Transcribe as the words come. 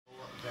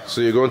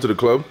So you're going to the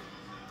club?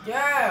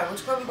 Yeah,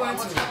 which club are you going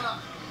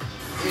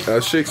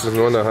to? Shakes is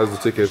the one that has the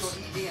tickets.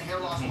 The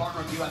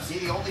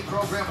only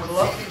program with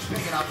ratings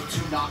big enough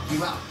to knock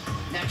you out.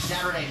 Next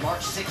Saturday,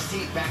 March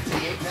 16th, back to the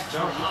Apex for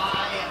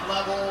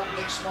high-level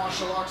mixed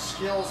martial arts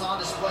skills on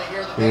display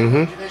here in the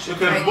bantamweight division.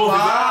 Look at both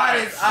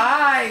his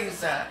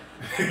eyes.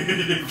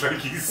 Like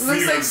he's seen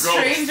looks like a ghost.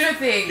 Stranger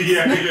Things.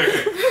 Yeah.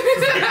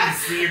 It's like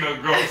he's seen a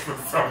ghost or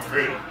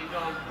something.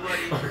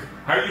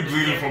 How are you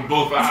bleeding from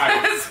both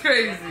eyes? That's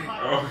crazy.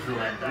 Oh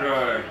my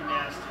god.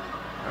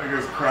 I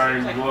guess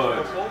crying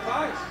blood. Both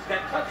eyes.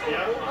 That touch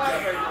both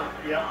eyes right now.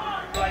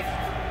 Yeah. Like,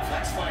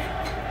 flex fight.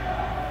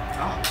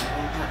 Oh,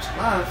 don't touch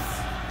gloves.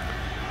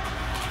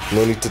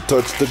 No need to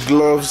touch the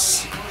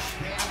gloves.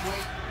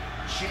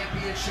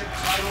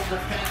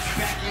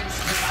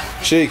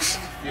 Shakes.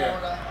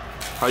 Yeah.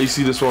 How you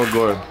see this one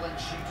going?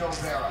 It's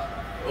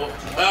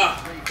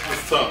tough.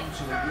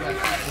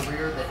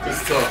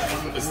 It's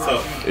tough. It's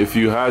tough. If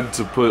you had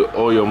to put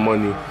all your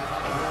money,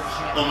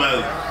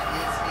 O'Malley.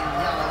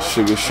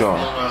 Sugar Sean.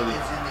 O'Malley.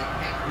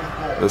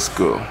 Let's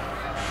go.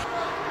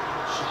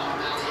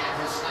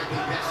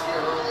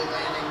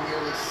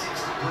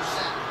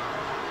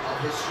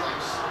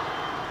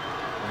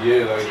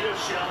 Yeah, like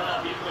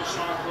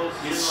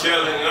He's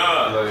shelling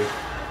up. like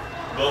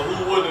But who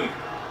wouldn't?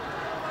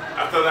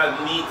 After that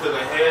knee to the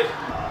head.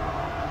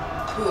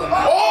 Who am I?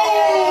 Oh!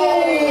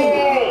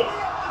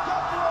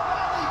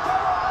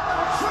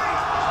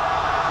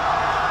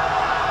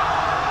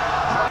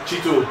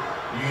 Chito,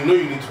 you know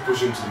you need to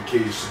push him to the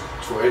cage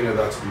for any of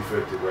that to be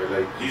effective, right?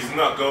 Like He's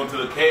not going to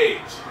the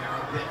cage.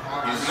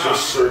 He's not.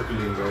 just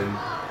circling, man.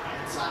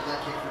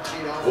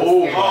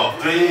 Oh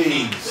my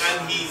days!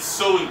 And he's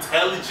so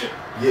intelligent.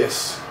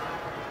 Yes.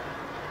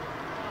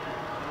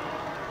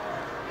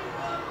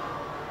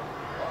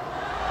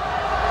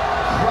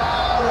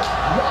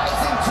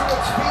 Rising to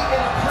its feet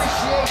in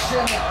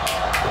appreciation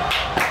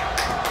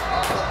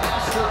of the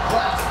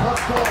masterclass put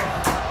forth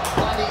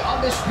by the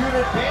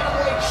undisputed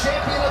bantamweight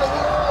champion of the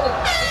world,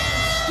 and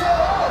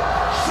still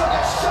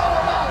Sugar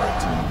Sean.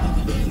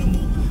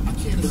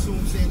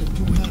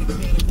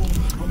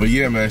 But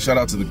yeah, man, shout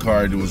out to the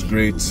card. It was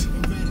great.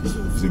 It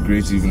was a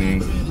great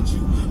evening.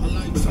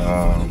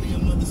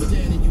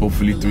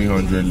 Hopefully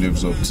 300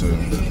 lives up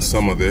to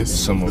some of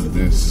this.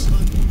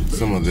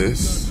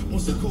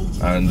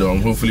 And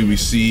hopefully we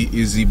see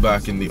Izzy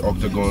back in the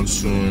octagon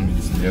soon.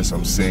 Yes,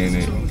 I'm saying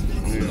it.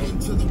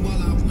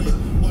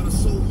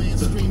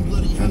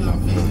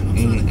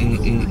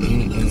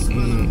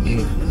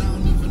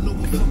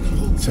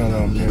 Tell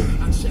them, man.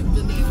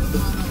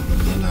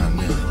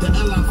 The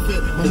L I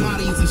fit, my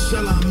body is a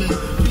shell I'm in.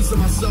 Piece of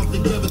myself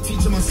together,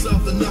 teaching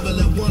myself to never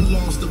let one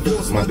loss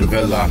divorce My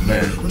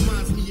development.